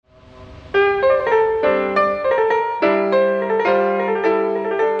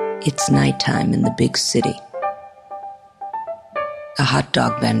It's nighttime in the big city. A hot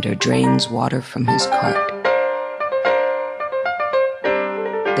dog vendor drains water from his cart.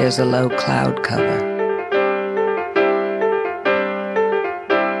 There's a low cloud cover.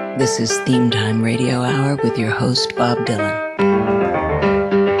 This is Theme Time Radio Hour with your host, Bob Dylan.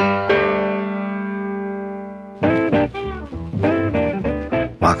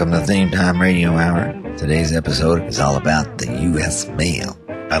 Welcome to Theme Time Radio Hour. Today's episode is all about the U.S. mail.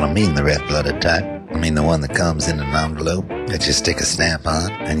 I don't mean the red-blooded type. I mean the one that comes in an envelope that you stick a stamp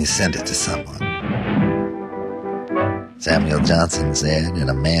on and you send it to someone. Samuel Johnson said, in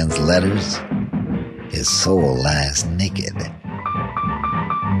a man's letters, his soul lies naked.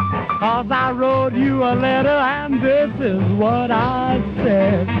 'Cause I wrote you a letter and this is what I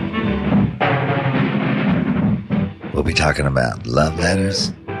said. We'll be talking about love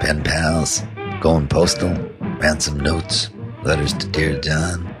letters, pen pals, going postal, ransom notes, letters to Dear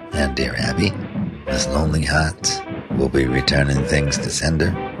John and Dear Abbey. As Lonelyhearts, we'll be returning things to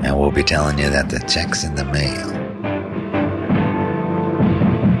sender, and we'll be telling you that the check's in the mail.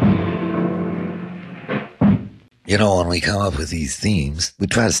 You know, when we come up with these themes, we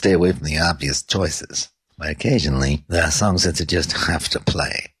try to stay away from the obvious choices. But occasionally, there are songs that you just have to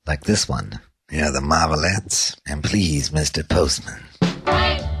play, like this one. Yeah, the Marvelettes, and Please, Mr. Postman.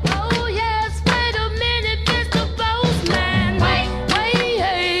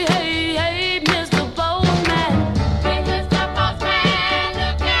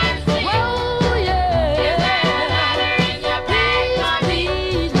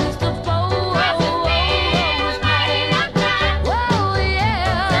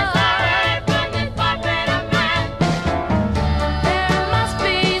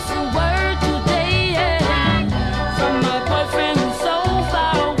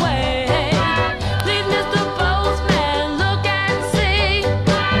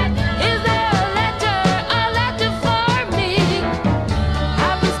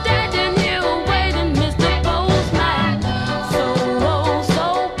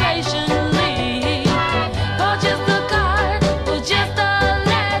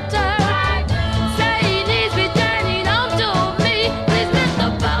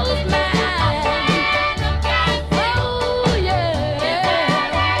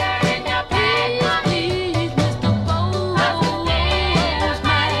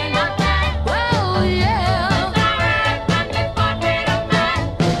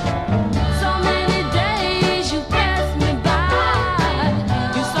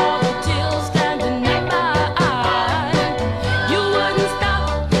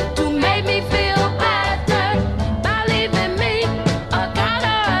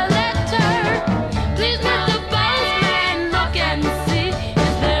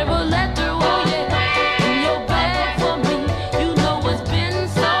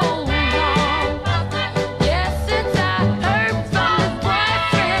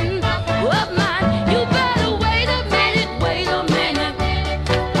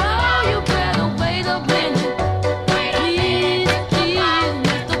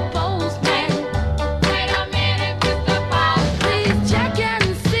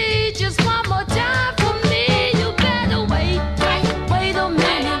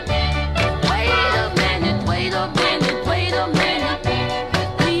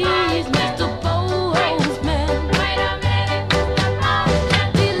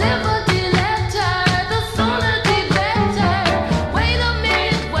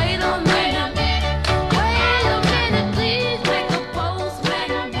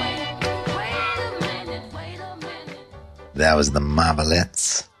 That was the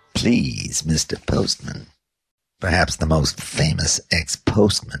Marvelettes. Please, Mr. Postman. Perhaps the most famous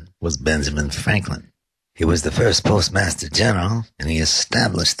ex-postman was Benjamin Franklin. He was the first postmaster general, and he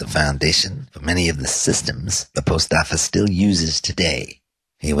established the foundation for many of the systems the post office still uses today.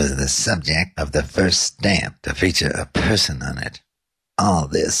 He was the subject of the first stamp to feature a person on it. All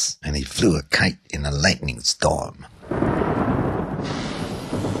this, and he flew a kite in a lightning storm.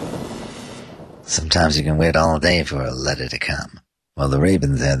 Sometimes you can wait all day for a letter to come. Well, the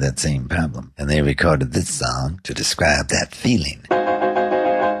Ravens had that same problem, and they recorded this song to describe that feeling.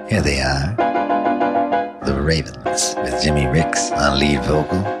 Here they are, the Ravens, with Jimmy Ricks on lead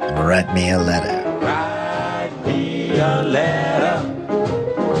vocal, and Write Me a Letter. Write me a letter,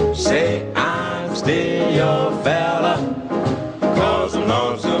 say I'm still your fella, 'cause I'm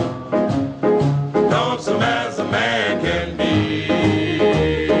lonesome, lonesome as a man can be.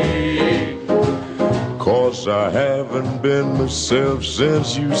 'Cause I haven't been myself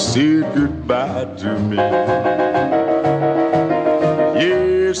since you said goodbye to me.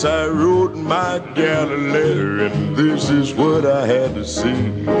 Yeah, Yes, I wrote my gal a letter, and this is what I had to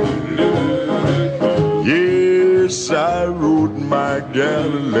say. Yes, I wrote my gal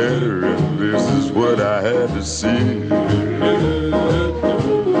a letter, and this is what I had to say.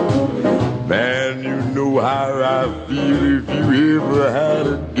 Man, you know how I feel if you ever had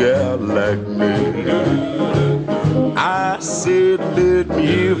a gal like me. I said, let me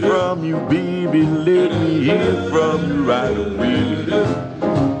hear from you, baby, let me hear from you right away.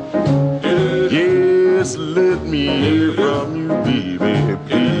 Yes, let me hear from you, baby,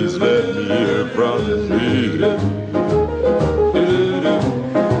 please let me hear from me.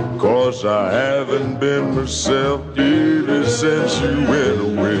 'Cause I haven't been myself, baby, since you went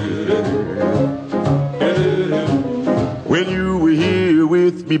away. When you were here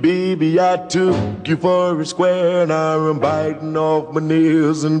with me, baby, I took you for a square. Now I'm biting off my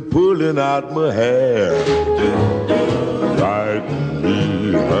nails and pulling out my hair. Biting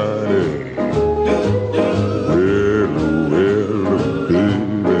me, honey. Well,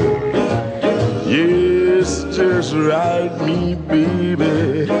 baby. Yes, just ride me,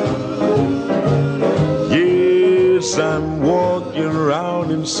 baby. Yes, I'm walking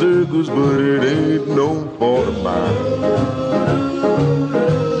around in circles, but it ain't no fault of mine.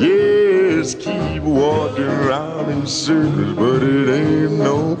 Yes, keep walking around in circles, but it ain't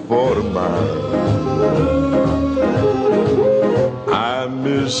no fault of mine. I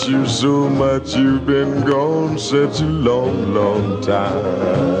miss you so much, you've been gone such a long, long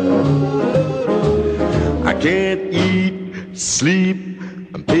time. I can't eat, sleep,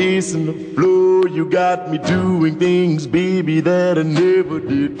 I'm pacing the floor. You got me doing things, baby, that I never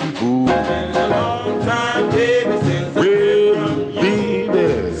did before. It's been a long time, baby, since well,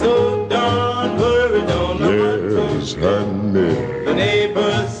 baby, so darn worried, don't know yes, honey. The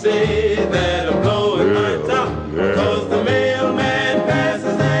neighbors say that I'm blowing my top, 'cause the mailman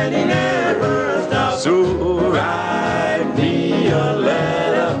passes and he never stops. So write me a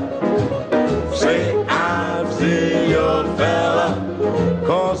letter, say I've seen your fella,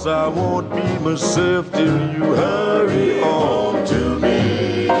 'cause I won't be myself till you hurry home to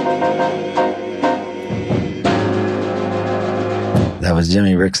me. That was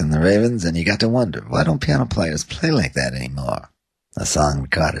Jimmy Ricks and the Ravens, and you got to wonder, why don't piano players play like that anymore? A song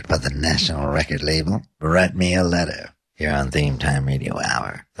recorded by the national record label, Write Me a Letter, here on Theme Time Radio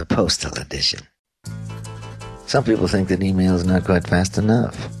Hour, the postal edition. Some people think that email's not quite fast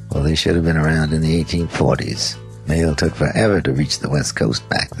enough. Well, they should have been around in the 1840s. Mail took forever to reach the West Coast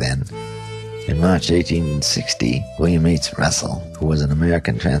back then. In March 1860, William H. Russell, who was an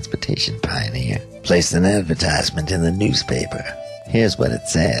American transportation pioneer, placed an advertisement in the newspaper. Here's what it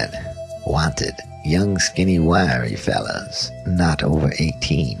said. Wanted, young skinny wiry fellows, not over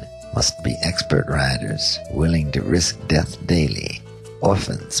 18, must be expert riders, willing to risk death daily.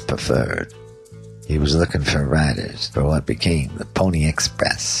 Orphans preferred. He was looking for riders for what became the Pony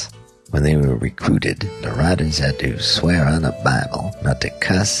Express. When they were recruited, the riders had to swear on a Bible not to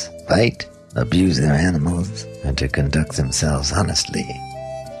cuss, fight, abuse their animals, and to conduct themselves honestly.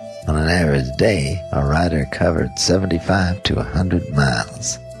 On an average day, a rider covered 75 to 100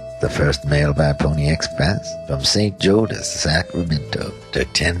 miles. The first mail by Pony Express from St. Joe to Sacramento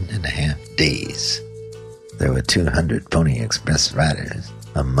took 10.5 days. There were 200 Pony Express riders,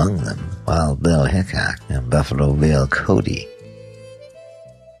 among them Wild Bill Hickok and Buffalo Bill Cody.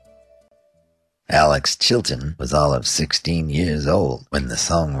 Alex Chilton was all of 16 years old when the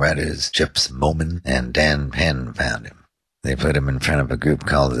songwriters Chips Bowman and Dan Penn found him. They put him in front of a group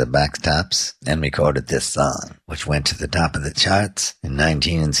called the Backstops and recorded this song, which went to the top of the charts in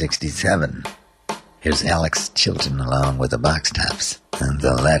 1967. Here's Alex Chilton along with the Backstops and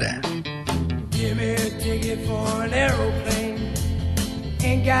The Letter. Give me a ticket for an aeroplane.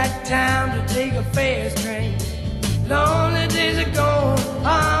 Ain't got time to take a fast train. Lonely days are gone,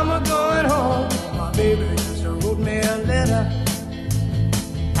 I'm a-going home. My baby just wrote me a letter.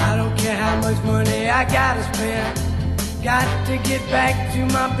 I don't care how much money I gotta spend. Got to get back to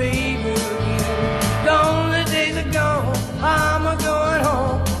my baby again. Lonely days are gone, I'm a-going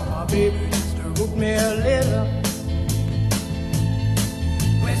home. My baby just wrote me a letter.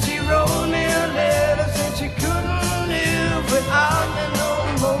 When she wrote me a letter, said she couldn't live without me no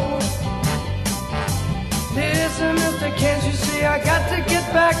more. Listen, mister, can't you see I got to get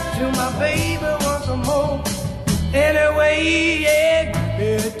back to my baby once more. Anyway, yeah, give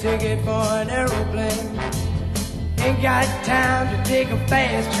me a ticket for an aeroplane. Ain't got time to take a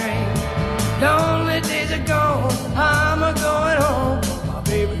fast train. Lonely days are gone, I'm a-going home. My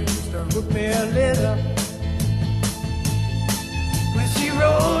baby just wrote me a letter. When she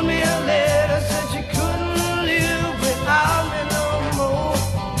wrote me a letter, said she couldn't live without me no more.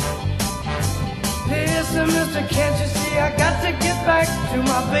 can't you see I got to get back to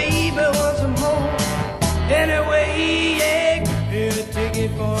my baby once more. Anyway, yeah, get a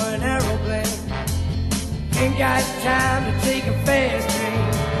ticket for an aeroplane. Ain't got time to take a fast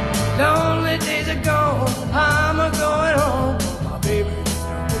train. Lonely days are gone, I'm a-going home. My baby just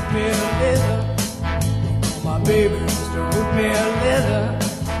wrote me a letter. My baby just wrote me a letter.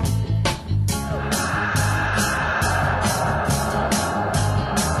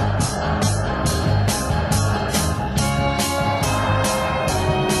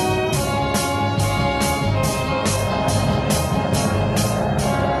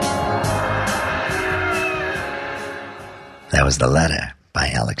 That was The Letter by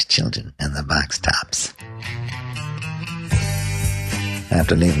Alex Chilton and the Box Tops.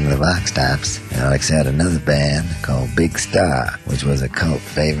 After leaving the Box Tops, Alex had another band called Big Star, which was a cult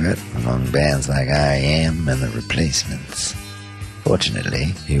favorite among bands like I.A.M. and The Replacements. Fortunately,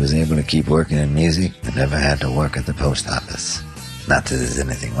 he was able to keep working in music and never had to work at the post office. Not that there's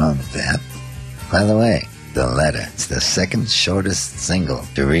anything wrong with that. By the way, The Letter is the second shortest single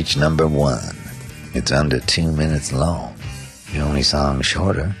to reach number 1. It's under 2 minutes long. The only song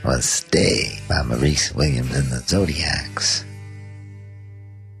shorter was Stay by Maurice Williams and the Zodiacs.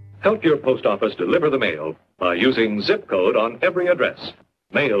 Help your post office deliver the mail by using zip code on every address.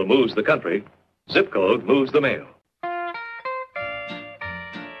 Mail moves the country. Zip code moves the mail.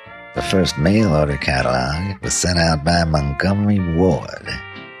 The first mail order catalog was sent out by Montgomery Ward.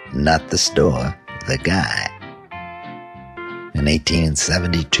 Not the store, the guy. In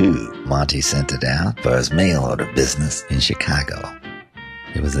 1872, Monty sent it out for his mail order business in Chicago.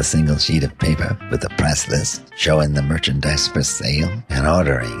 It was a single sheet of paper with a price list showing the merchandise for sale and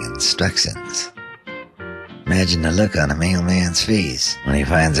ordering instructions. Imagine the look on a mailman's face when he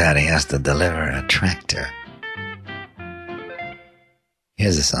finds out he has to deliver a tractor.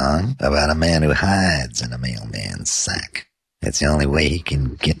 Here's a song about a man who hides in a mailman's sack. It's the only way he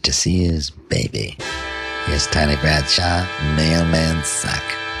can get to see his baby. Here's Tiny Bradshaw, Mailman's Sack.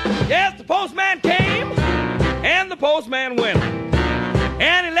 Yes, the postman came, and the postman went,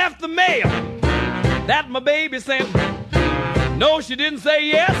 and he left the mail that my baby sent. No, she didn't say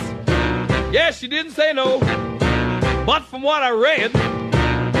yes. Yes, she didn't say no. But from what I read,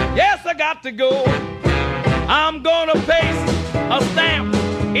 yes, I got to go. I'm gonna paste a stamp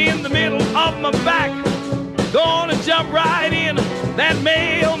in the middle of my back. Gonna jump right in that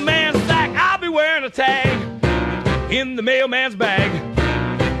mailman's sack. I'll be wearing a tag in the mailman's bag.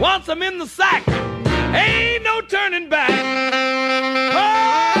 Once I'm in the sack, ain't no turning back.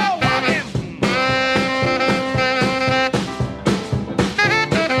 Oh, walking.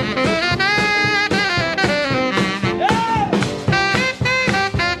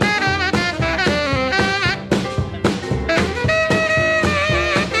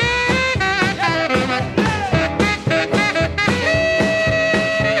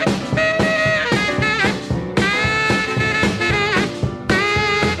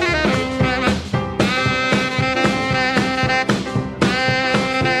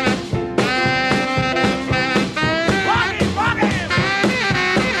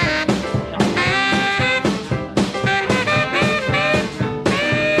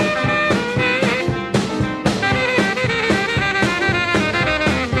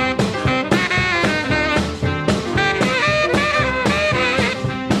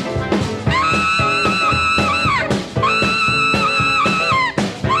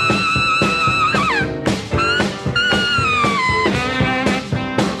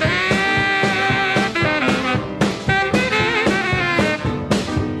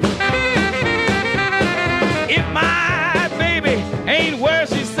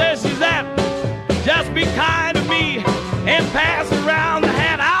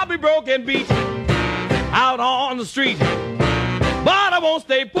 And beat out on the street, but I won't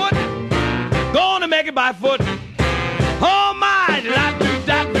stay put. Gonna make it by foot. Oh my, did I do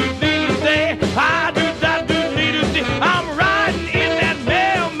that do day? I do that do day. I'm riding in that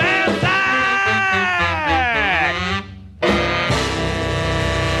mailman's sack.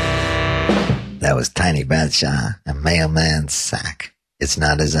 That was Tiny Bradshaw, a mailman's sack. It's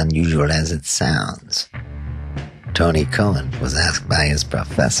not as unusual as it sounds. Tony Cohen was asked by his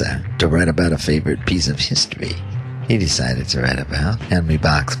professor to write about a favorite piece of history. He decided to write about Henry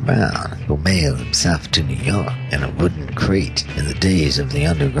Box Brown, who mailed himself to New York in a wooden crate in the days of the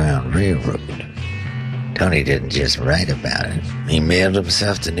Underground Railroad. Tony didn't just write about it. He mailed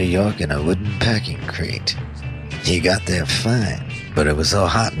himself to New York in a wooden packing crate. He got there fine, but it was so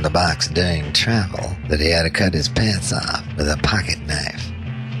hot in the box during travel that he had to cut his pants off with a pocket knife.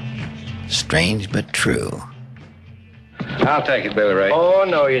 Strange but true. I'll take it, Billy Ray. Oh,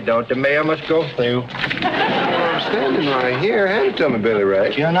 no, you don't. The mail must go through. standing right here. Hand it to me, Billy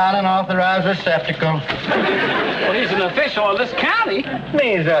Ray. You're not an authorized receptacle. Well, he's an official of this county.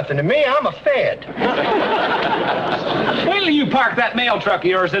 Means nothing to me. I'm a fed. Wait till you park that mail truck of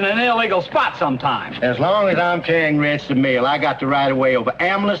yours in an illegal spot sometime. As long as I'm carrying registered mail, I got the right of way over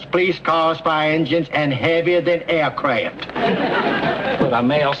ambulance, police cars, fire engines, and heavier than aircraft. Put a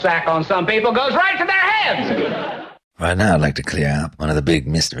mail sack on some people, goes right to their heads. Right now, I'd like to clear up one of the big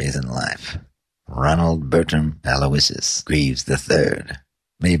mysteries in life. Ronald Bertram Aloysius Greaves III.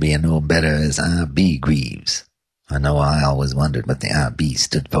 Maybe you know better as R.B. Greaves. I know I always wondered what the R.B.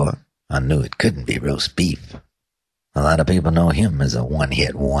 stood for. I knew it couldn't be roast beef. A lot of people know him as a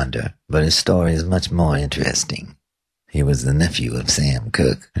one-hit wonder, but his story is much more interesting. He was the nephew of Sam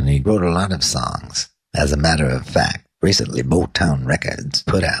Cooke, and he wrote a lot of songs. As a matter of fact, recently Motown Records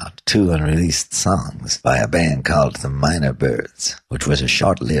put out 2 unreleased songs by a band called the Minor Birds, which was a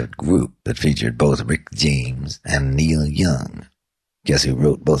short-lived group that featured both Rick James and Neil Young. Guess who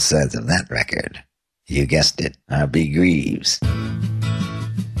wrote both sides of that record? You guessed it, R.B. Greaves.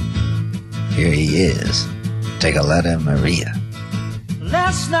 Here he is. Take a letter, Maria.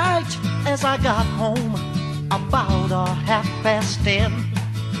 Last night as I got home, about 10:30,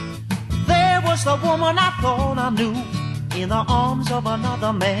 there was the woman I thought I knew in the arms of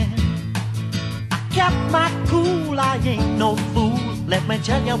another man. I kept my cool, I ain't no fool. Let me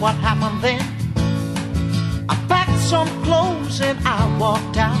tell you what happened then. I packed some clothes and I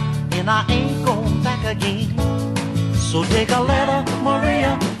walked out, and I ain't going back again. So take a letter,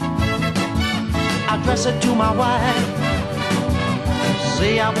 Maria, address it to my wife.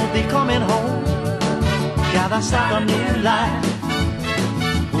 Say I won't be coming home, gotta start a new life.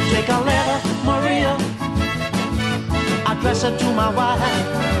 Take a letter, Maria, address it to my wife.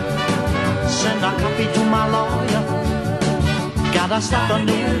 Send a copy to my lawyer, gotta start a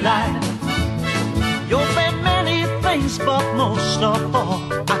new life. You've been many things, but most of all,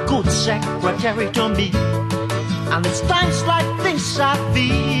 a good secretary to me. And it's times like this I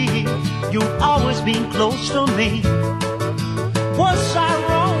feel you've always been close to me. Was I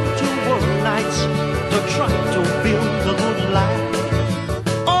wrong to work nights to try to build a good life?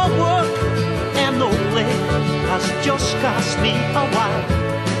 All work and no play has just cost me a while.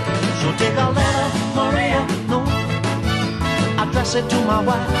 So take a letter, Maria, no, address it to my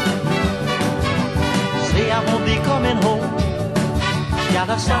wife. Say I won't be coming home,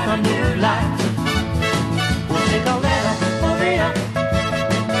 gotta start a new life. We'll take a letter, Maria,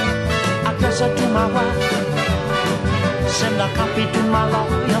 address it to my wife. Send a copy to my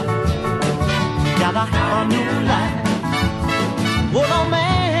lawyer, gotta have a new life. When a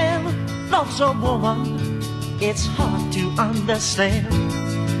man loves a woman, it's hard to understand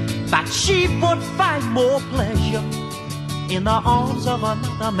that she would find more pleasure in the arms of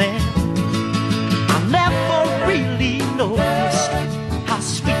another man. I never really noticed how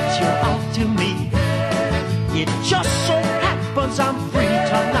sweet you are to me. It just so happens I'm free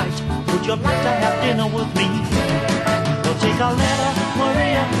tonight. Would you like to have dinner with me? Well, take a letter,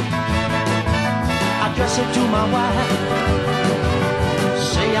 Maria, address it to my wife.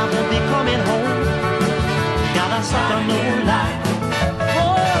 Say I won't be coming home, gotta start a new life.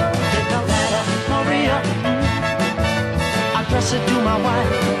 Oh, take a letter, Maria, address it to my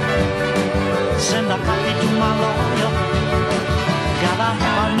wife. Send a copy to my lawyer, gotta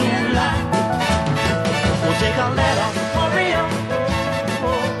have a new life. We'll take a letter, Maria,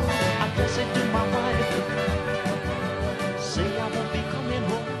 oh, address it to my wife. Say I won't be coming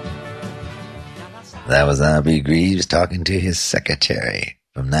home. That was R.B. Greaves talking to his secretary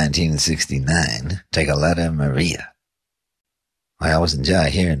from 1969. Take a letter, Maria. I always enjoy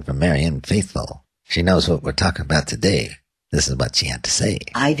hearing from Marianne Faithfull. She knows what we're talking about today. This is what she had to say.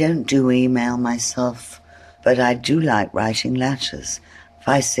 I don't do email myself, but I do like writing letters. If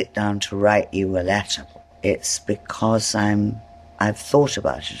I sit down to write you a letter, it's because I've thought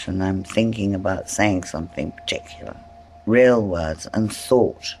about it and I'm thinking about saying something particular. Real words and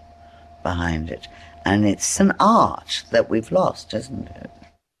thought behind it. And it's an art that we've lost, isn't it?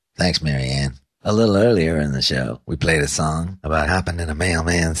 Thanks, Marianne. A little earlier in the show, we played a song about hopping in a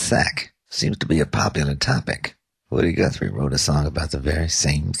mailman's sack. Seems to be a popular topic. Woody Guthrie wrote a song about the very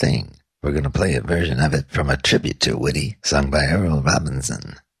same thing. We're going to play a version of it from a tribute to Woody, sung by Earl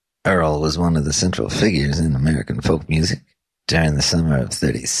Robinson. Earl was one of the central figures in American folk music. During the summer of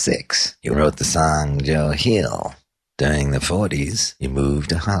 '36, he wrote the song Joe Hill. During the '40s, he moved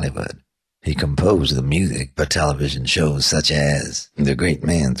to Hollywood. He composed the music for television shows such as The Great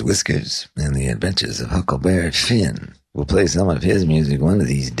Man's Whiskers and The Adventures of Huckleberry Finn. We'll play some of his music one of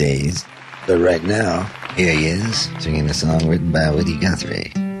these days. But right now, here he is, singing a song written by Woody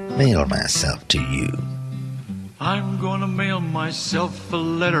Guthrie, Mail Myself to You. I'm gonna mail myself a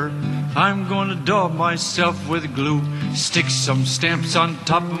letter. I'm gonna daub myself with glue. Stick some stamps on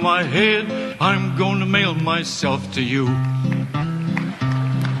top of my head. I'm gonna mail myself to you.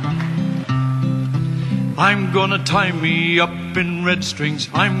 I'm gonna tie me up in red strings.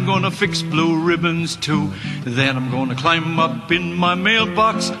 I'm gonna fix blue ribbons too. Then I'm gonna climb up in my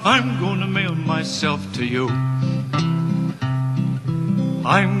mailbox. I'm gonna mail myself to you.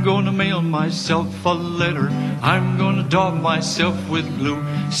 I'm gonna mail myself a letter. I'm gonna daub myself with glue.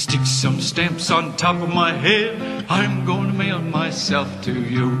 Stick some stamps on top of my head. I'm gonna mail myself to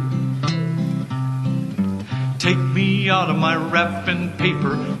you. Take me out of my wrapping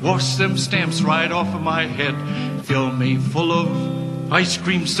paper. Wash them stamps right off of my head. Fill me full of ice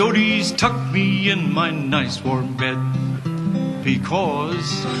cream sodas. Tuck me in my nice warm bed.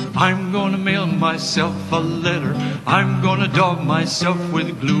 Because I'm gonna mail myself a letter. I'm gonna daub myself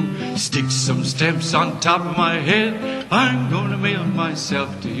with glue. Stick some stamps on top of my head. I'm gonna mail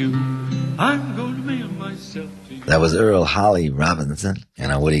myself to you. I'm gonna mail myself to you. That was Earl Holly Robinson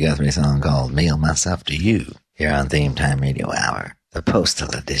and a Woody Guthrie song called Mail Myself to You, here on Theme Time Radio Hour, the Postal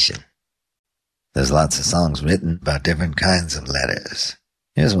Edition. There's lots of songs written about different kinds of letters.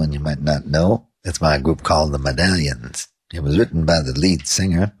 Here's one you might not know. It's by a group called the Medallions. It was written by the lead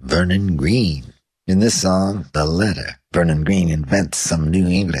singer, Vernon Green. In this song, The Letter, Vernon Green invents some new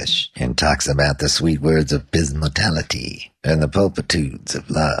English and talks about the sweet words of bismutality and the pulpitudes of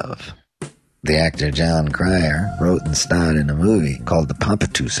love. The actor John Cryer wrote and starred in a movie called The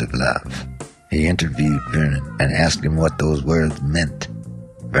Pompous of Love. He interviewed Vernon and asked him what those words meant.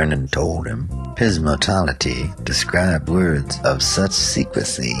 Vernon told him, "Pismotality described words of such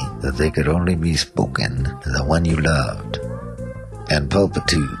secrecy that they could only be spoken to the one you loved." And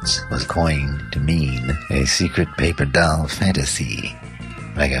pulpitudes was coined to mean a secret paper doll fantasy,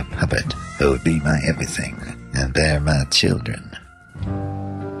 like a puppet who would be my everything and bear my children.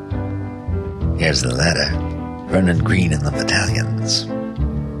 Here's the letter. Vernon Green and the Medallions.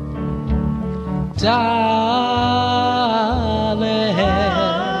 Darling,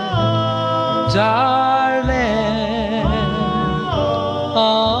 darling,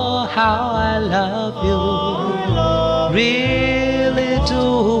 oh, how I love you, really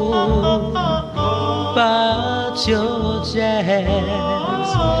do, but your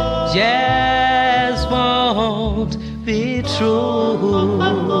just won't be true.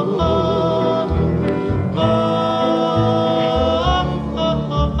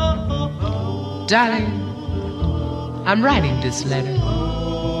 Darling, I'm writing this letter,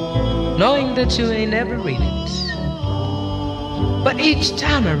 knowing that you ain't ever read it. But each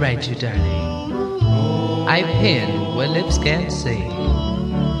time I write you, darling, I pen where lips can't say.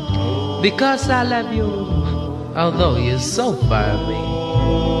 Because I love you, although you're so far away.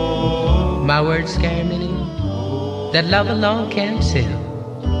 My words carry meaning that love alone can tell.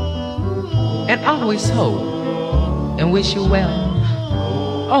 And always hope and wish you well.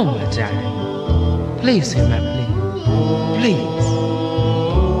 Oh, my darling, please hear my plea. Please.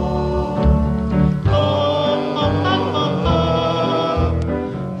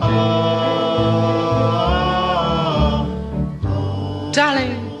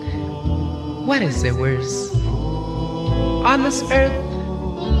 Darling, what is there worse on this earth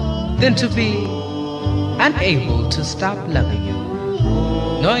than to be unable to stop loving you,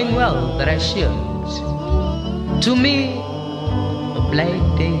 knowing well that I shouldn't? To me, a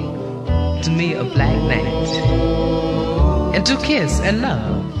black day, to me a black night, and to kiss and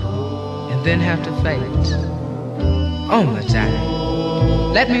love and then have to fight. Oh, my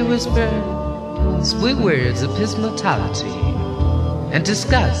darling, let me whisper sweet words of pismotality and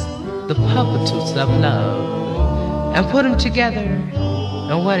discuss the pulpitudes of love and put them together.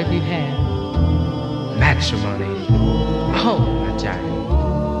 And what have you had? Matrimony. Oh, my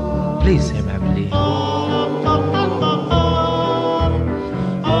darling, please hear my plea.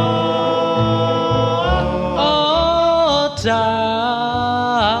 Darling,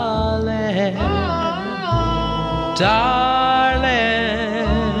 darling,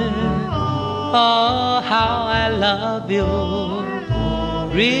 oh, how I love you,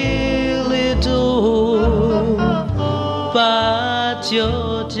 really do, but you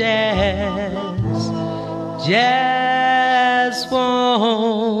just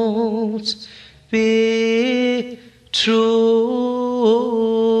won't be true.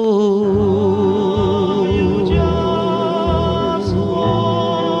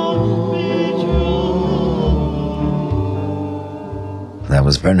 That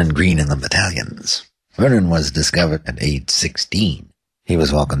was Vernon Green and the Medallions. Vernon was discovered at age 16. He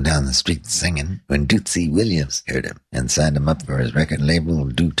was walking down the street singing when Dootsy Williams heard him and signed him up for his record label,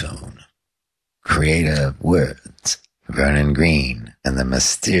 Dutone. creator of words, Vernon Green, and the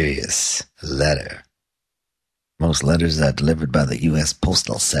mysterious letter. Most letters are delivered by the U.S.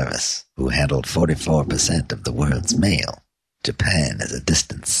 Postal Service, who handled 44% of the world's mail. Japan is a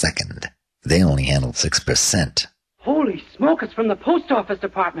distant second. They only handle 6%. Holy smoke, it's from the post office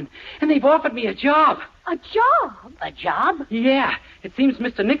department, and they've offered me a job. A job? A job? Yeah, it seems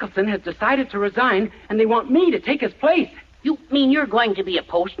Mr. Nicholson has decided to resign, and they want me to take his place. You mean you're going to be a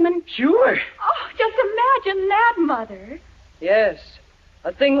postman? Sure. Oh, just imagine that, Mother. Yes,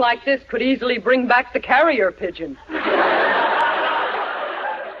 a thing like this could easily bring back the carrier pigeon.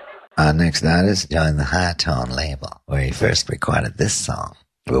 Our next artist joined the High Tone label, where he first recorded this song.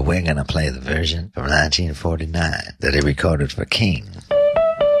 But we're going to play the version from 1949 that he recorded for King.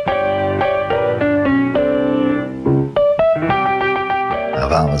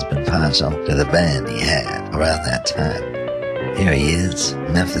 I've always been partial to the band he had around that time. Here he is,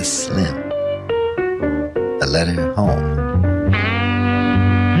 Memphis Slim. A letter home.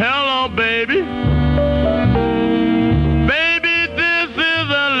 Hello, baby. Baby, this is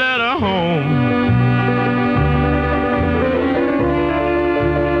a letter home.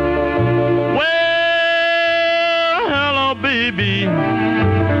 Baby,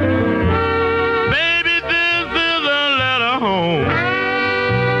 this is a letter home.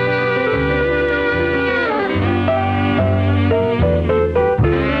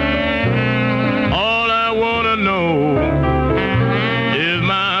 All I want to know is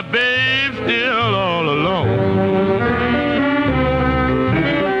my babe still all alone.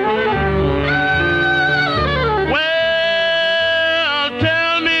 Well,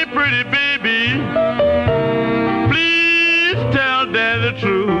 tell me, pretty baby, tell Dad the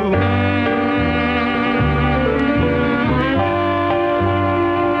truth.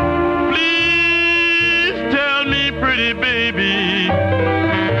 Please tell me, pretty baby.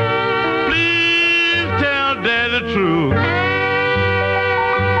 Please tell Dad the truth.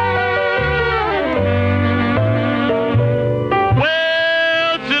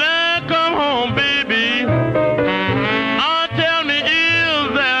 Well, should I come home, baby? Or tell me,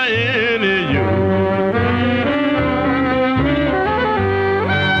 is there any you?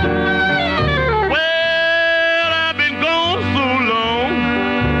 Well, I've been gone so long,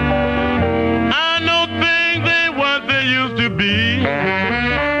 I know things ain't what they used to be.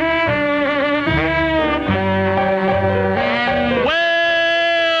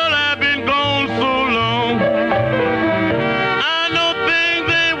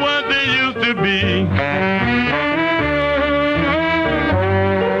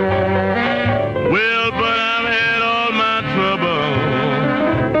 Well, but I've had all my trouble.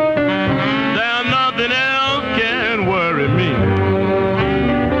 There's nothing else can worry me.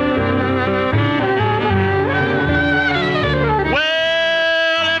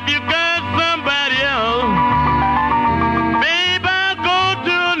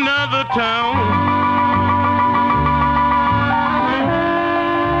 Town.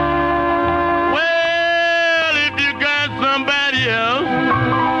 Well, if you got somebody else,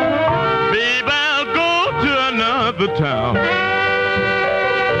 babe, I'll go to another town.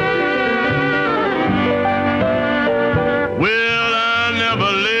 Well, I'll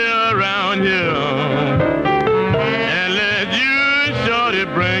never lay around here and let you and Shorty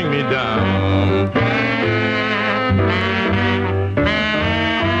bring me down.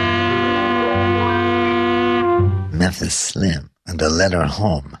 Memphis Slim and a letter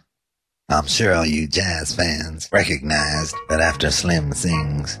home. I'm sure all you jazz fans recognized that after Slim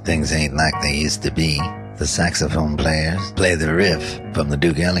sings Things Ain't Like They Used to Be, the saxophone players play the riff from the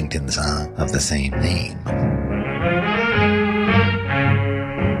Duke Ellington song of the same name.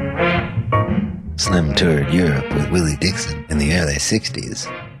 Slim toured Europe with Willie Dixon in the early 60s.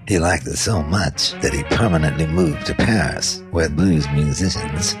 He liked it so much that he permanently moved to Paris, where blues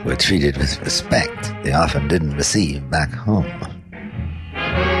musicians were treated with respect they often didn't receive back home.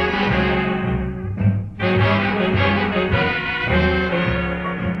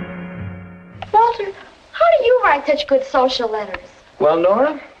 Walter, how do you write such good social letters? Well,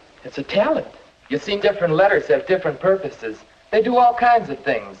 Nora, it's a talent. You see, different letters have different purposes. They do all kinds of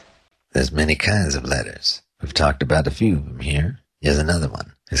things. There's many kinds of letters. We've talked about a few of them here. Here's another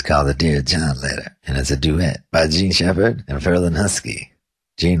one. It's called the Dear John letter, and it's a duet by Gene Shepard and Ferlin Husky.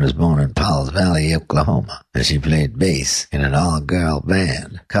 Jean was born in Pauls Valley, Oklahoma, and she played bass in an all-girl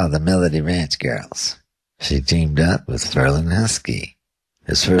band called the Melody Ranch Girls. She teamed up with Ferlin Husky.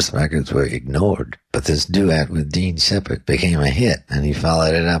 His first records were ignored, but this duet with Gene Shepard became a hit, and he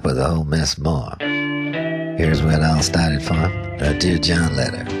followed it up with a whole mess more. Here's where it all started from, the Dear John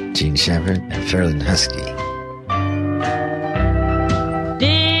letter, Gene Shepard and Ferlin Husky.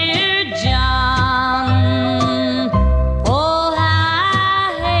 Dear John,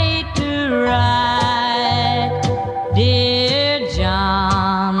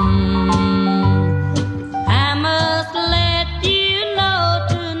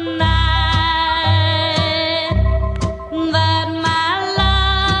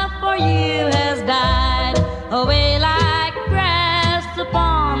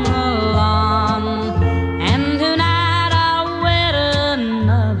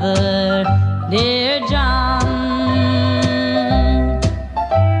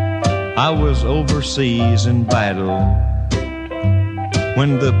 overseas in battle.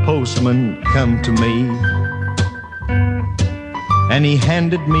 When the postman come to me and he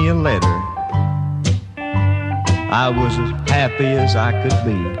handed me a letter, I was as happy as I could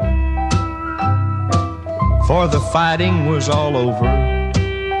be. For the fighting was all over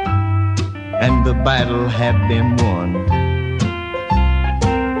and the battle had been won.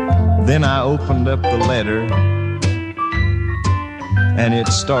 Then I opened up the letter and it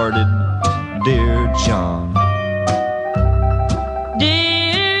started, Dear John.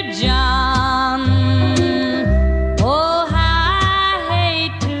 Dear John, oh how I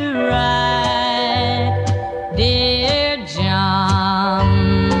hate to write. Dear John,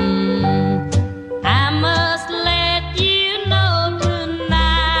 I must let you know tonight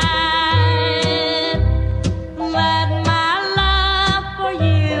that my love for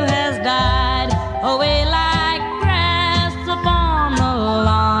you has died away like grass upon the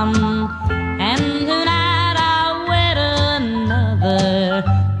lawn. And tonight I'll wed another,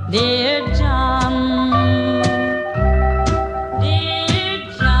 dear John. Dear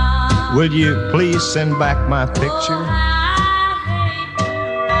John, Will you please send back my picture?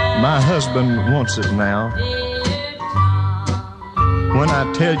 My husband wants it now. When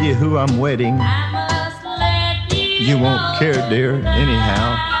I tell you who I'm wedding, you won't care, dear,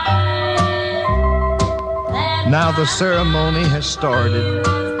 anyhow. Now the ceremony has started,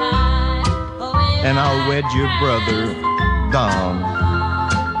 and I'll wed your brother, Don.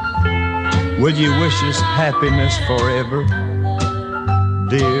 Will you wish us happiness forever,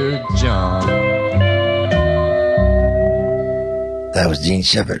 dear John? That was Gene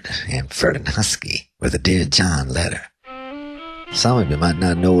Shepard and Ferdinand Husky with a Dear John letter. Some of you might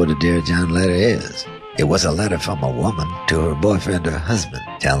not know what a Dear John letter is. It was a letter from a woman to her boyfriend or husband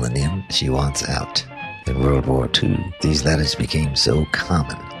telling him she wants out. In World War II, these letters became so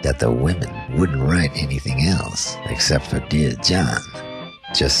common that the women wouldn't write anything else except for Dear John.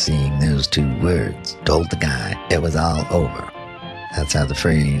 Just seeing those two words told the guy it was all over. That's how the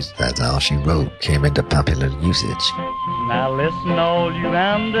phrase, "that's all she wrote," came into popular usage. Now listen, all you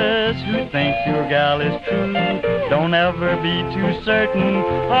amders who think your gal is true, don't ever be too certain,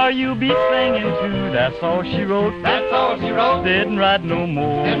 or you be singing too. That's all she wrote. That's all she wrote. Didn't write no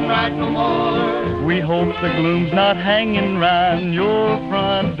more. Didn't write no more. We hope the gloom's not hanging round your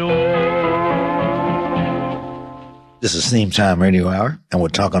front door. This is Theme Time Radio Hour, and we're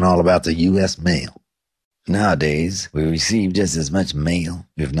talking all about the U.S. mail. Nowadays, we receive just as much mail,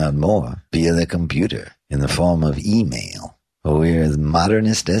 if not more, via the computer in the form of email. We're as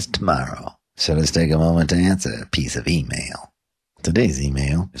modernist as tomorrow, so let's take a moment to answer a piece of email. Today's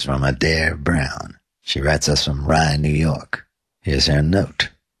email is from Adair Brown. She writes us from Rye, New York. Here's her note.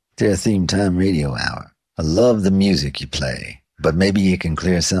 Dear Theme Time Radio Hour, I love the music you play, but maybe you can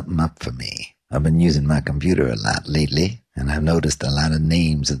clear something up for me. I've been using my computer a lot lately, and I've noticed a lot of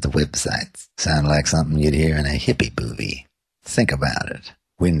names of the websites sound like something you'd hear in a hippie movie. Think about it.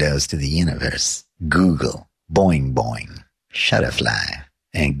 Windows to the Universe, Google, Boing Boing, Shutterfly,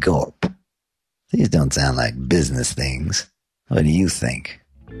 and Gorp. These don't sound like business things. What do you think?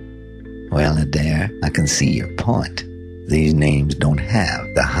 Well, Adair, I can see your point. These names don't have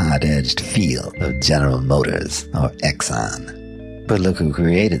the hard-edged feel of General Motors or Exxon. But look who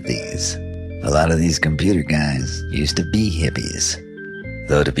created these. A lot of these computer guys used to be hippies.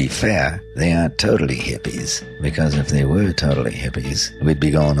 Though to be fair, they aren't totally hippies, because if they were totally hippies, we'd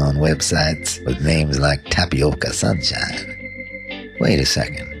be going on websites with names like Tapioca Sunshine. Wait a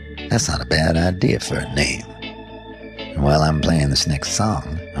second, that's not a bad idea for a name. And while I'm playing this next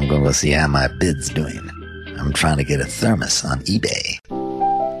song, I'm going to go see how my bid's doing. I'm trying to get a thermos on eBay.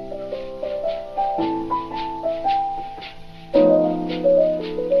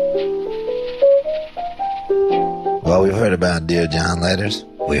 Well, we've heard about Dear John letters.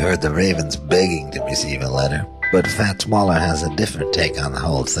 We heard the Ravens begging to receive a letter. But Fats Waller has a different take on the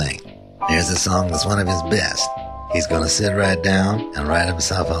whole thing. Here's a song that's one of his best. He's gonna sit right down and write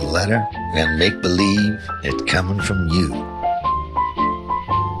himself a letter and make believe it's coming from you.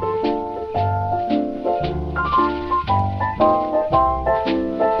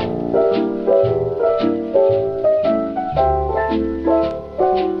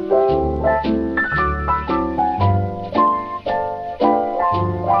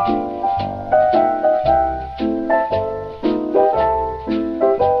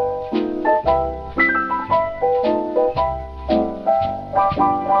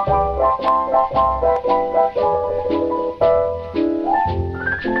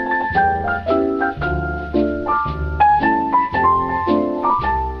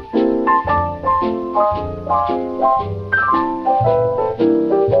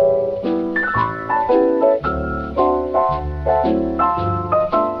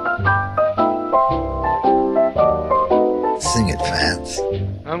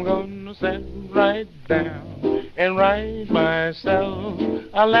 I'm gonna sit right down and write myself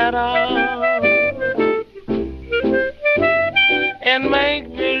a letter and make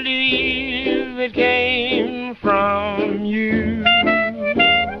believe it came from you.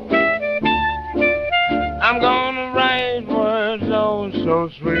 I'm gonna write words oh so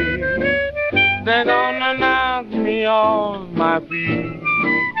sweet, they're gonna knock me off my feet.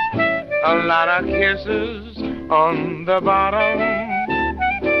 A lot of kisses on the bottom,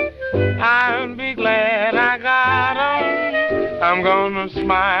 I'll be glad I got 'em. I'm gonna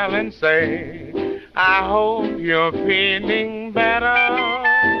smile and say, I hope you're feeling better,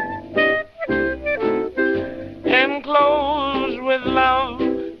 and close with love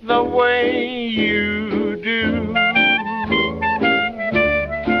the way you do.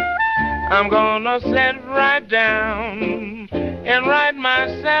 I'm gonna sit right down and write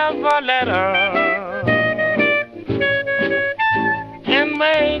myself a letter and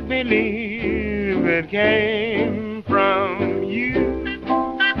make believe it came from you.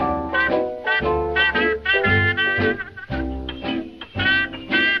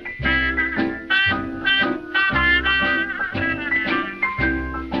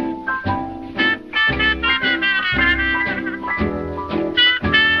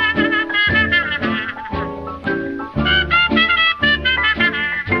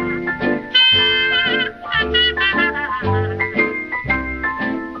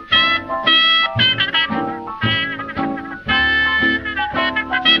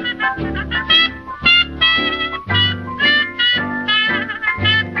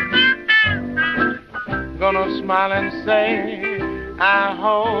 Gonna smile and say, I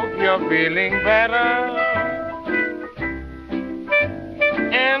hope you're feeling better,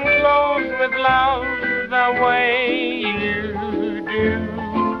 and close with love the way you do.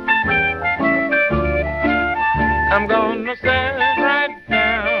 I'm gonna sit right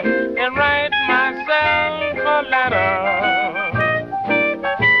down and write myself a letter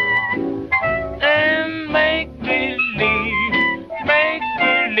and make believe it came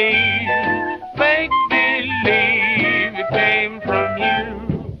from you.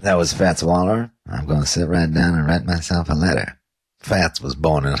 That was Fats Waller. I'm going to sit right down and write myself a letter. Fats was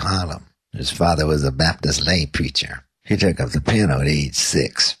born in Harlem. His father was a Baptist lay preacher. He took up the piano at age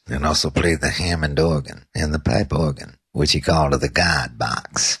 6 and also played the Hammond organ and the pipe organ, which he called the God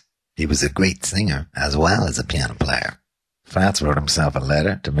box. He was a great singer as well as a piano player. Fats wrote himself a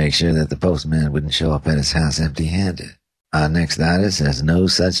letter to make sure that the postman wouldn't show up at his house empty-handed. Our next artist has no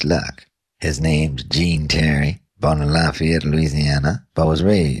such luck. His name's Gene Terry, born in Lafayette, Louisiana, but was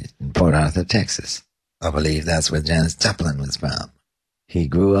raised in Port Arthur, Texas. I believe that's where Janis Joplin was from. He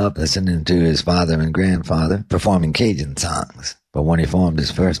grew up listening to his father and grandfather performing Cajun songs. But when he formed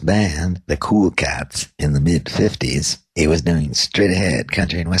his first band, the Cool Cats, in the mid-50s, he was doing straight-ahead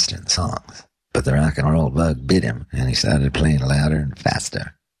country and western songs. But the rock and roll bug bit him, and he started playing louder and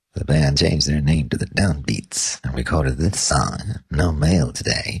faster. The band changed their name to the Downbeats and recorded this song, No Mail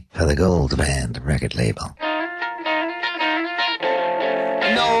Today, for the Gold Band record label.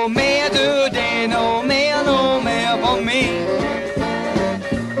 No mail today, no mail for me.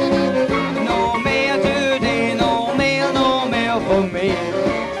 No mail today, no mail for me.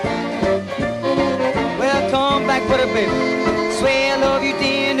 Well, come back for the baby, swear I love you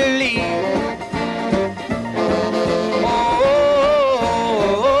tenderly.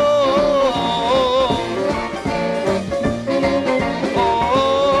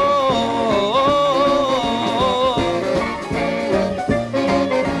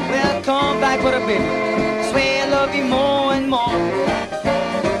 Swear I love you more and more.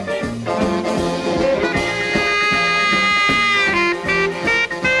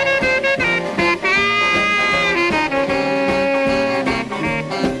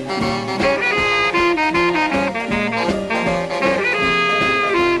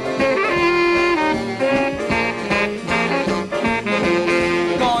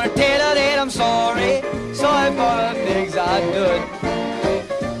 Gonna tell her that I'm sorry for the things I did.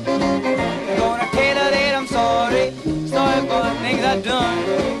 Sorry for the things I've done.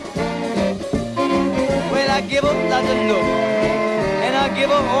 Well, I give up lots of love, and I give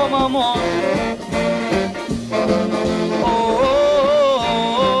up all my more.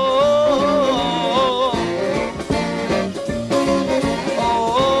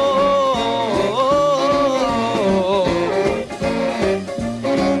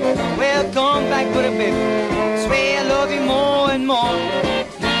 Well, come back for the baby, swear I love you more and more.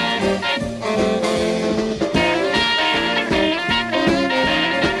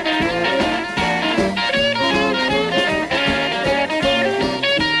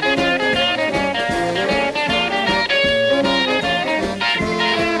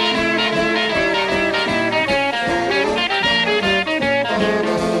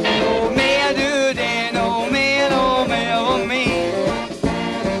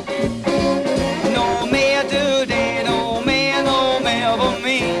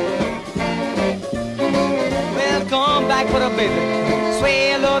 for the baby.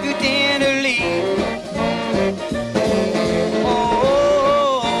 Swear I love you tenderly.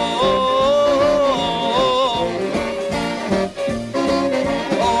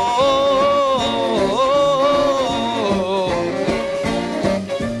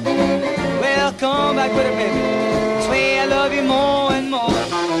 Well, come back with it, baby. Swear I love you more and more.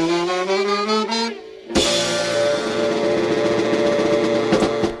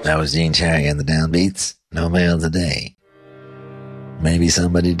 That was Gene Cherry and the Downbeats. No mail today. Maybe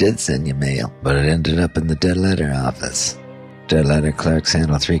somebody did send you mail, but it ended up in the dead letter office. Dead letter clerks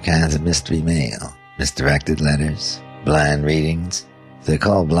handle 3 kinds of mystery mail. Misdirected letters, blind readings. They're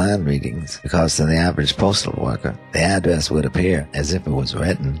called blind readings because to the average postal worker, the address would appear as if it was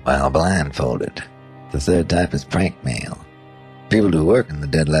written while blindfolded. The third type is prank mail. People who work in the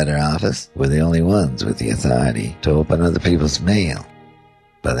dead letter office were the only ones with the authority to open other people's mail.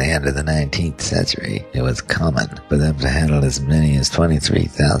 By the end of the 19th century, it was common for them to handle as many as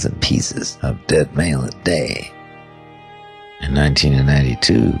 23,000 pieces of dead mail a day. In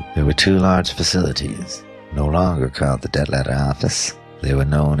 1992, there were 2 large facilities, no longer called the Dead Letter Office. They were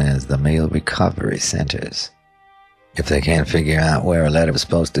known as the Mail Recovery Centers. If they can't figure out where a letter was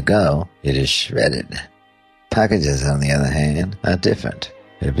supposed to go, it is shredded. Packages, on the other hand, are different.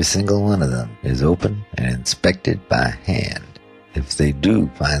 Every single one of them is opened and inspected by hand. If they do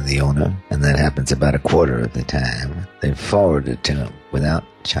find the owner, and that happens about a quarter of the time, they forward it to him without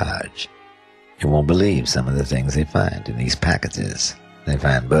charge. You won't believe some of the things they find in these packages. They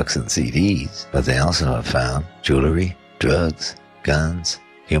find books and CDs, but they also have found jewelry, drugs, guns,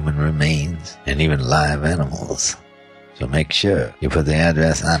 human remains, and even live animals. So make sure you put the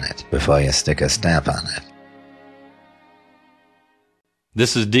address on it before you stick a stamp on it.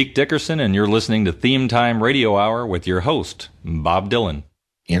 This is Deke Dickerson, and you're listening to Theme Time Radio Hour with your host, Bob Dylan.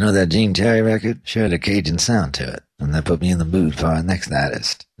 You know that Gene Cherry record? Sure had a Cajun sound to it, and that put me in the mood for our next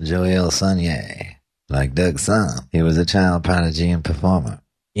artist, Joel Sonnier. Like Doug Thumb, he was a child prodigy and performer.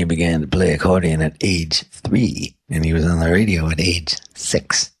 He began to play accordion at age 3, and he was on the radio at age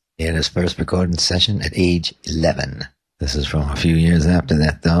 6. He had his first recording session at age 11. This is from a few years after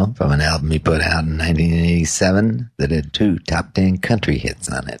that, though, from an album he put out in 1987 that had 2 top 10 country hits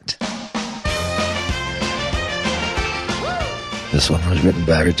on it. This one was written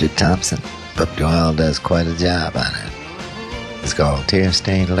by Richard Thompson, but Joel does quite a job on it. It's called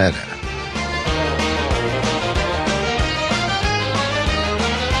Tear-Stained Letter.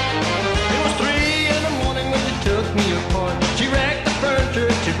 It was 3 in the morning when she took me apart. She wrecked the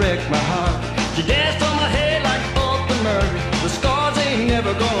furniture, she wrecked my heart. She danced on my head like the scars ain't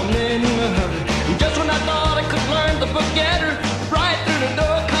never gonna mend in a hurry. And just when I thought I could learn to forget her, right through the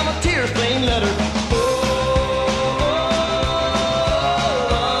door come a tear-stained letter.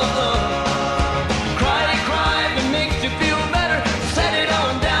 Cry, cry, if it makes you feel better. Set it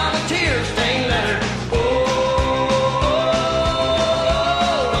on down, a tear-stained letter.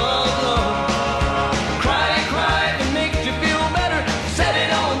 Cry, cry, if it makes you feel better. Set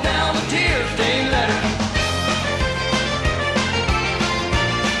it on down, a tear-stained letter.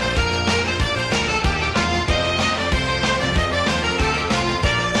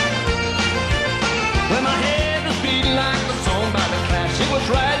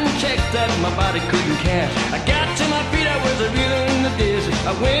 Writing checks that my body couldn't cash. I got to my feet, I was reeling in the dizzy.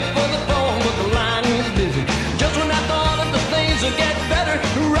 I went for the phone, but the line was busy. Just when I thought that the things would get better,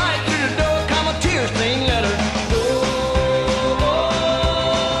 right through the door come a tear-stained letter.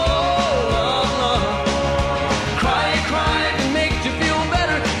 Cry, cry, if it makes you feel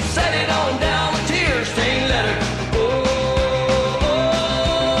better. Set it on down, a tear-stained letter.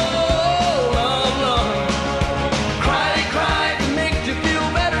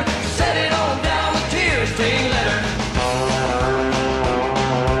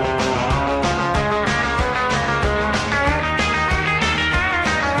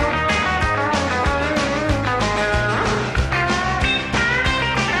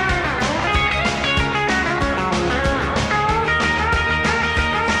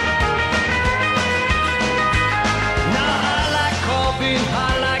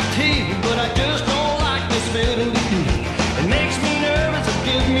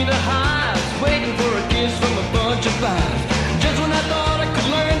 Just when I thought I could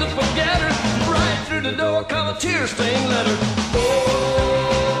learn to forget her, right through the door come a tear-stained letter.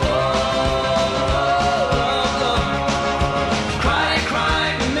 Cry,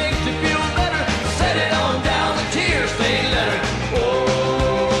 cry, if it makes you feel better. Set it on down, a tear-stained letter.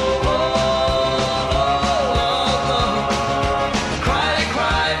 Cry,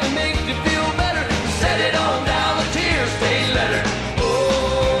 cry, if it makes you feel better. Set it on down, a tear-stained letter.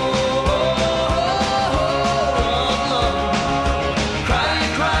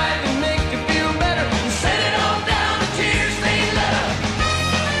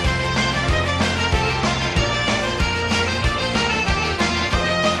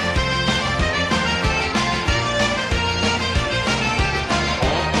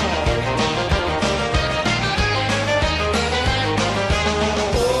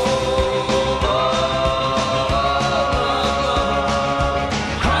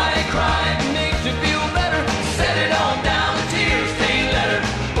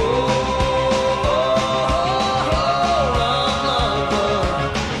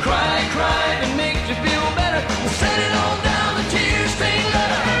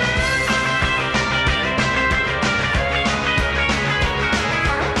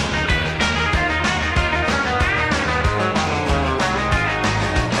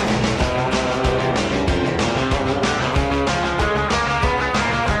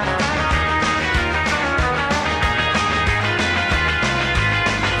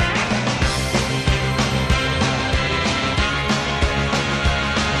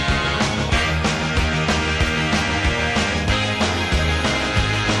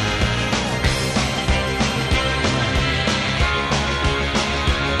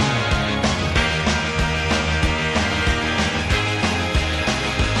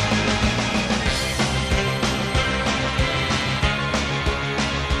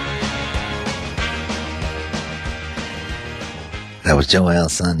 That was Joel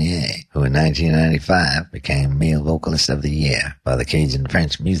Sonnier, who in 1995 became Male Vocalist of the Year by the Cajun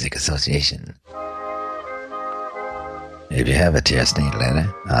French Music Association. If you have a tear-stained letter,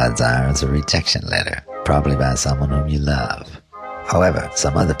 odds are it's a rejection letter, probably by someone whom you love. However,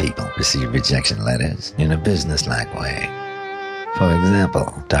 some other people receive rejection letters in a businesslike way. For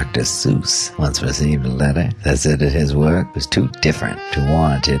example, Dr. Seuss once received a letter that said that his work was too different to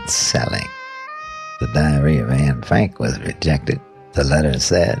warrant its selling. The Diary of Anne Frank was rejected. The letter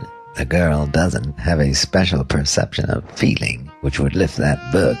said, "The girl doesn't have a special perception of feeling which would lift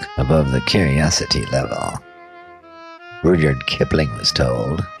that book above the curiosity level." Rudyard Kipling was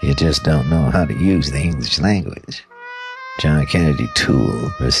told, "You just don't know how to use the English language." John Kennedy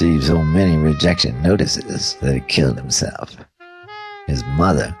Toole received so many rejection notices that he killed himself. His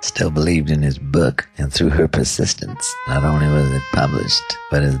mother still believed in his book, and through her persistence, not only was it published,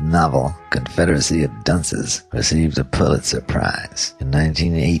 but his novel, Confederacy of Dunces, received a Pulitzer Prize in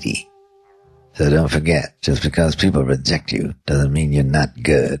 1980. So don't forget, just because people reject you doesn't mean you're not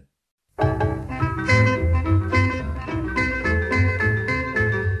good.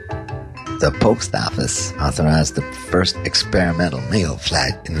 The post office authorized the first experimental mail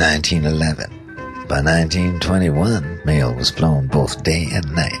flight in 1911. By 1921, mail was flown both day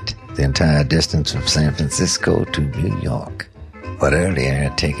and night, the entire distance from San Francisco to New York. What earlier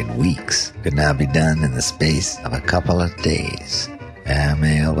had taken weeks could now be done in the space of a couple of days. Air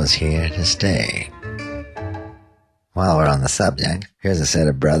mail was here to stay. While we're on the subject, here's a set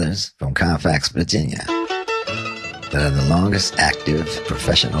of brothers from Carfax, Virginia, that are the longest active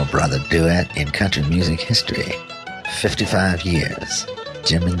professional brother duet in country music history. 55 years.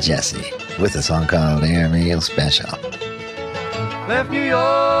 Jim and Jesse, with a song called Airmail Special. Left New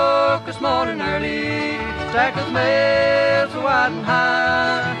York this morning early, stacked his mail so wide and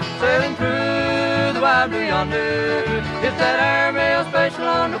high, sailing through the wide blue yonder, it's that airmail special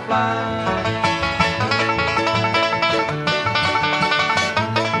on the fly.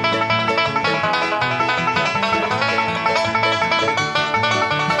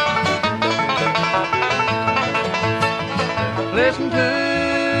 Listen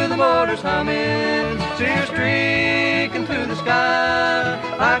to the motors humming, see her streaking through the sky,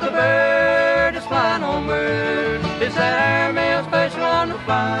 like a bird that's flying homeward, it's that airmail special on the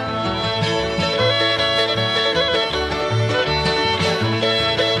fly.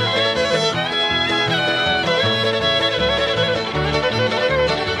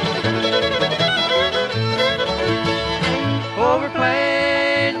 Over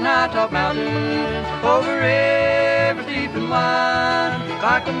plains and high-top mountains, over rivers deep and wide,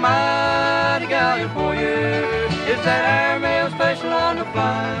 like a mighty galleon for you, it's that airmail special on the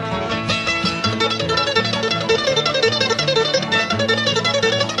fly.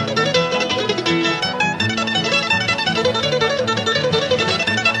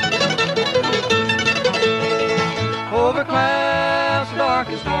 Over clouds so dark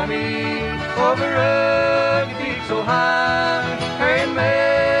and stormy, over rugged peaks so high, carrying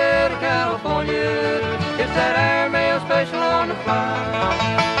mail to California, it's that airmail special on the fly.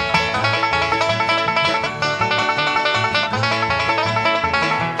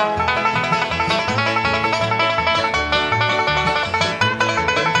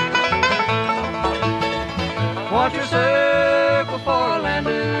 Watch your circle for a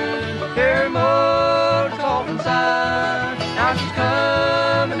landing, hear motor talk inside, now she's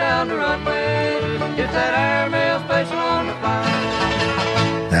coming down the runway, it's that airmail special on the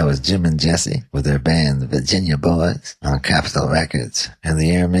fly. That was Jim and Jesse with their band, the Virginia Boys, on Capitol Records, and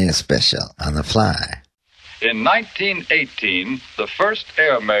the Airmail Special on The Fly. In 1918, the first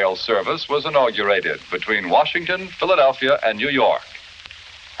airmail service was inaugurated between Washington, Philadelphia, and New York.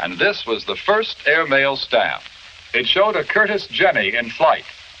 And this was the first airmail stamp. It showed a Curtis Jenny in flight.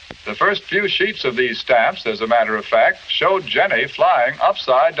 The first few sheets of these stamps, as a matter of fact, showed Jenny flying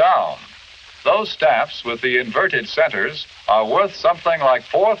upside down. Those stamps with the inverted centers are worth something like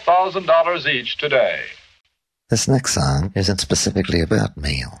 $4,000 each today. This next song isn't specifically about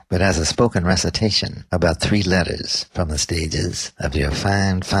mail, but has a spoken recitation about 3 letters from the stages of your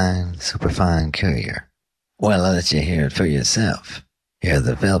fine, fine, superfine courier. Well, I'll let you hear it for yourself. Hear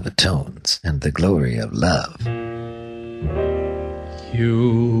the velvet tones and the glory of love.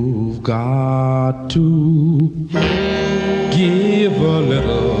 You've got to give a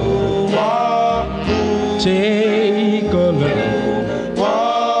little, take a little,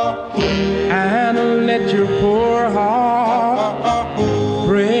 and let your poor heart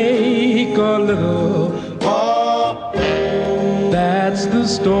break a little. That's the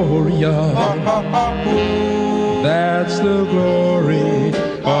story of, that's the glory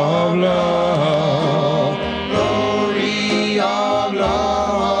of love. Glory of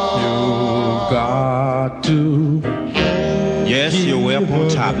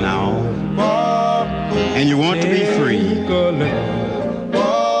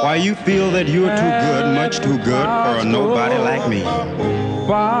Why you feel that you're too good, much too good for a nobody like me.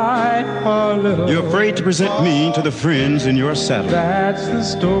 You're afraid to present me to the friends in your saddle. That's the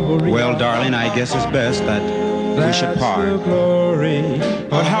story. Well, darling, I guess it's best that we should part.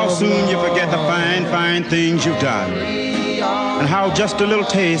 But how soon you forget the fine, fine things you've done, and how just a little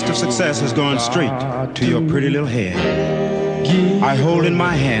taste of success has gone straight to your pretty little head. I hold in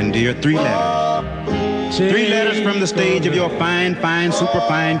my hand, dear, 3 letters. 3 letters from the stage of your fine, fine,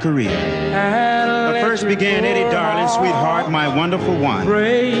 superfine career. The first began, Eddie, darling, sweetheart, my wonderful one.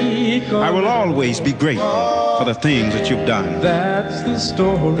 I will always be grateful for the things that you've done. That's the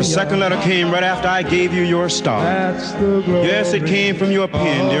story. The second letter came right after I gave you your star. That's the glory. Yes, it came from your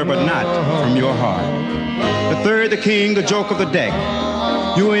pen, dear, but not from your heart. The third, the king, the joke of the deck.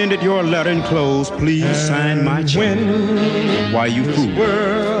 You ended your letter in close, please sign my check. Why, you fool.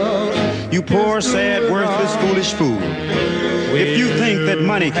 You poor, sad, worthless, foolish fool. If you think that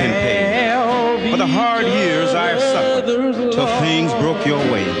money can pay for the hard years I've suffered till things broke your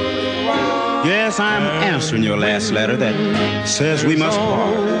way. Yes, I'm answering your last letter that says we must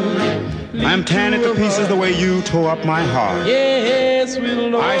part. I'm tearing it to pieces the way you tore up my heart.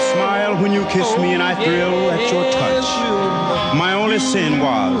 I smile when you kiss me and I thrill at your touch. My only sin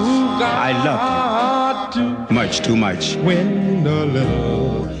was I loved you much too much. Win a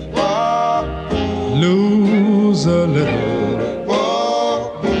little, lose a little,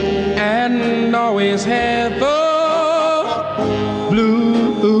 and always have the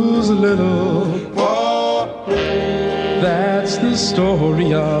blues a little. That's the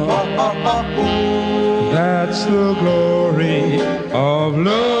story of, that's the glory of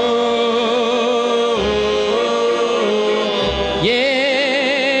love. Yes,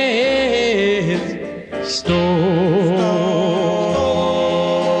 story,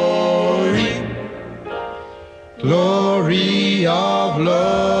 glory of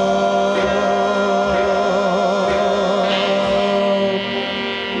love.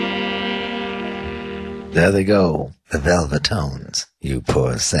 There they go, the Velvetones. You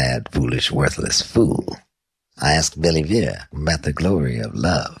poor, sad, foolish, worthless fool. I asked Billy Veer about the glory of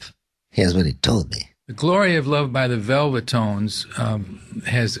love. Here's what he told me. The Glory of Love by the Velvetones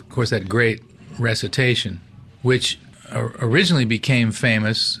has, of course, that great recitation, which originally became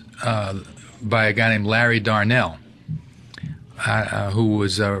famous by a guy named Larry Darnell, who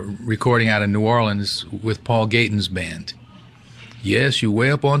was recording out of New Orleans with Paul Gayton's band. Yes, you're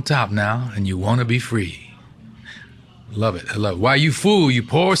way up on top now, and you want to be free. Love it. I love it. Why, you fool, you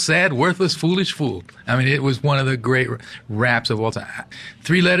poor, sad, worthless, foolish fool. I mean, it was one of the great raps of all time.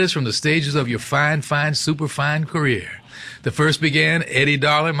 3 letters from the stages of your fine, fine, super fine career. The first began, Eddie,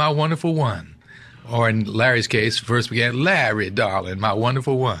 darling, my wonderful one. Or in Larry's case, first began, Larry, darling, my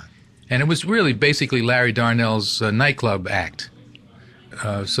wonderful one. And it was really basically Larry Darnell's nightclub act.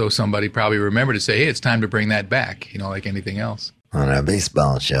 So somebody probably remembered to say, hey, it's time to bring that back, like anything else. On our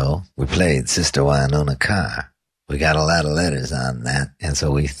baseball show, we played Sister Wynonna Carr. We got a lot of letters on that, and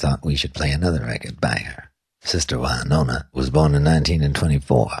so we thought we should play another record by her. Sister Wynonna was born in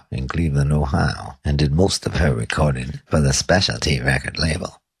 1924 in Cleveland, Ohio, and did most of her recording for the Specialty record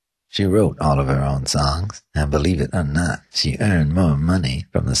label. She wrote all of her own songs, and believe it or not, she earned more money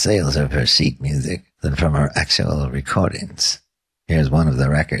from the sales of her sheet music than from her actual recordings. Here's one of the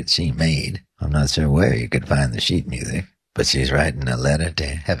records she made. I'm not sure where you could find the sheet music, but she's writing a letter to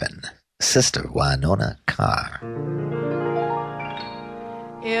heaven. Sister Wynonna Carr.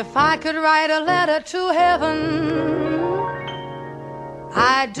 If I could write a letter to heaven,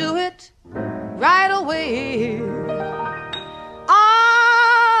 I'd do it right away.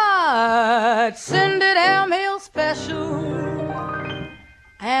 I'd send it airmail special,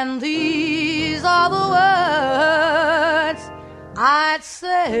 and these are the words I'd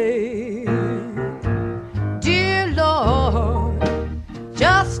say. Dear Lord,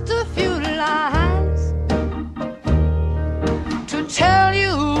 just a few lines to tell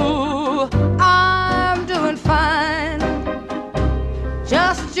you I'm doing fine.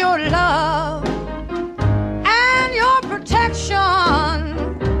 Just your love and your protection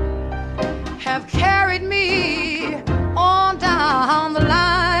have carried me on down the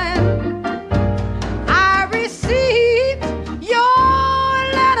line. I received your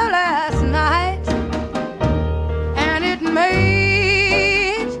letter last night, and it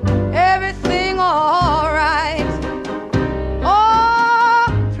made everything all right. Oh,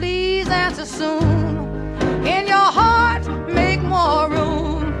 please answer soon. In your heart, make more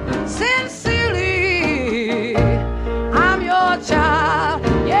room. Sincerely,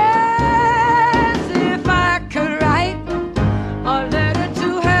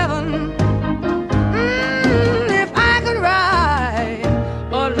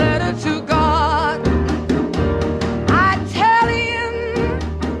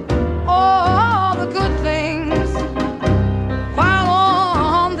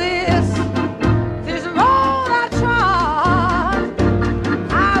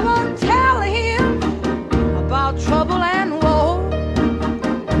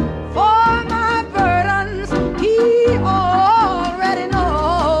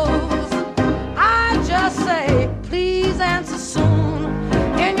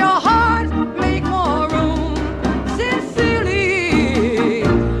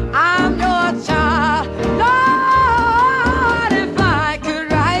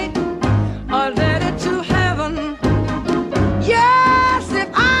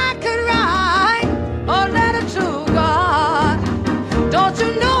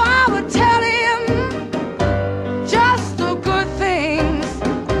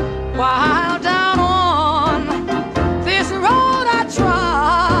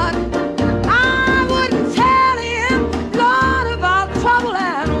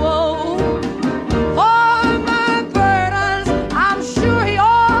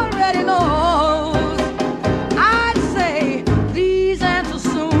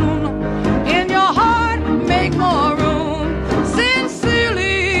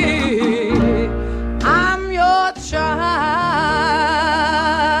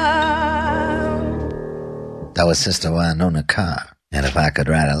 was Sister Winona Carr, and if I could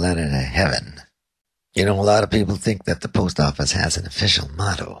write a letter to heaven. You know, a lot of people think that the post office has an official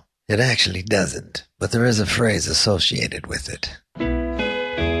motto. It actually doesn't, but there is a phrase associated with it.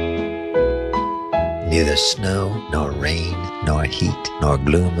 Neither snow, nor rain, nor heat, nor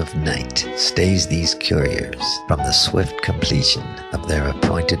gloom of night stays these couriers from the swift completion of their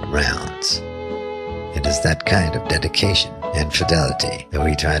appointed rounds. It is that kind of dedication and fidelity that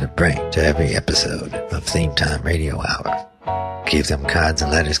we try to bring to every episode of Theme Time Radio Hour. Keep them cards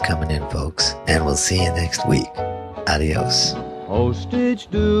and letters coming in, folks, and we'll see you next week. Adios. Postage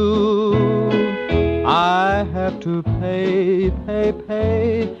due, I have to pay.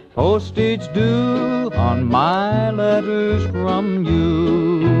 Postage due on my letters from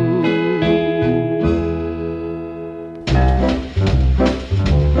you.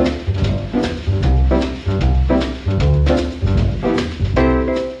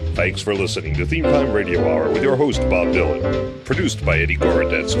 Thanks for listening to Theme Time Radio Hour with your host, Bob Dylan. Produced by Eddie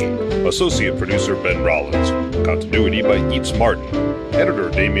Gorodetsky. Associate producer, Ben Rollins. Continuity by Eats Martin. Editor,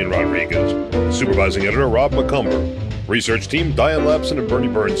 Damian Rodriguez. Supervising editor, Rob McCumber. Research team, Diane Lapson and Bernie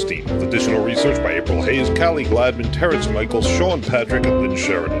Bernstein. With additional research by April Hayes, Callie Gladman, Terrence Michaels, Sean Patrick, and Lynn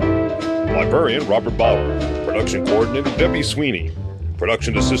Sheridan. Librarian, Robert Bauer. Production coordinator, Debbie Sweeney.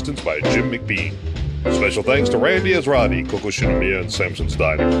 Production assistance by Jim McBean. Special thanks to Randy Azradi, Coco Shinomiya, and Samson's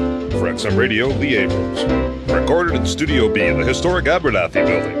Diner. For XM Radio, Lee Abrams. Recorded in Studio B in the historic Abernathy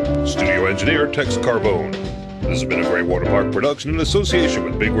building. Studio engineer, Tex Carbone. This has been a Greywater Park production in association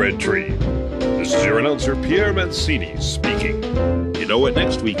with Big Red Tree. This is your announcer, Pierre Mancini, speaking. You know what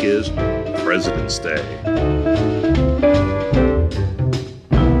next week is? President's Day.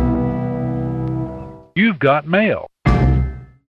 You've got mail.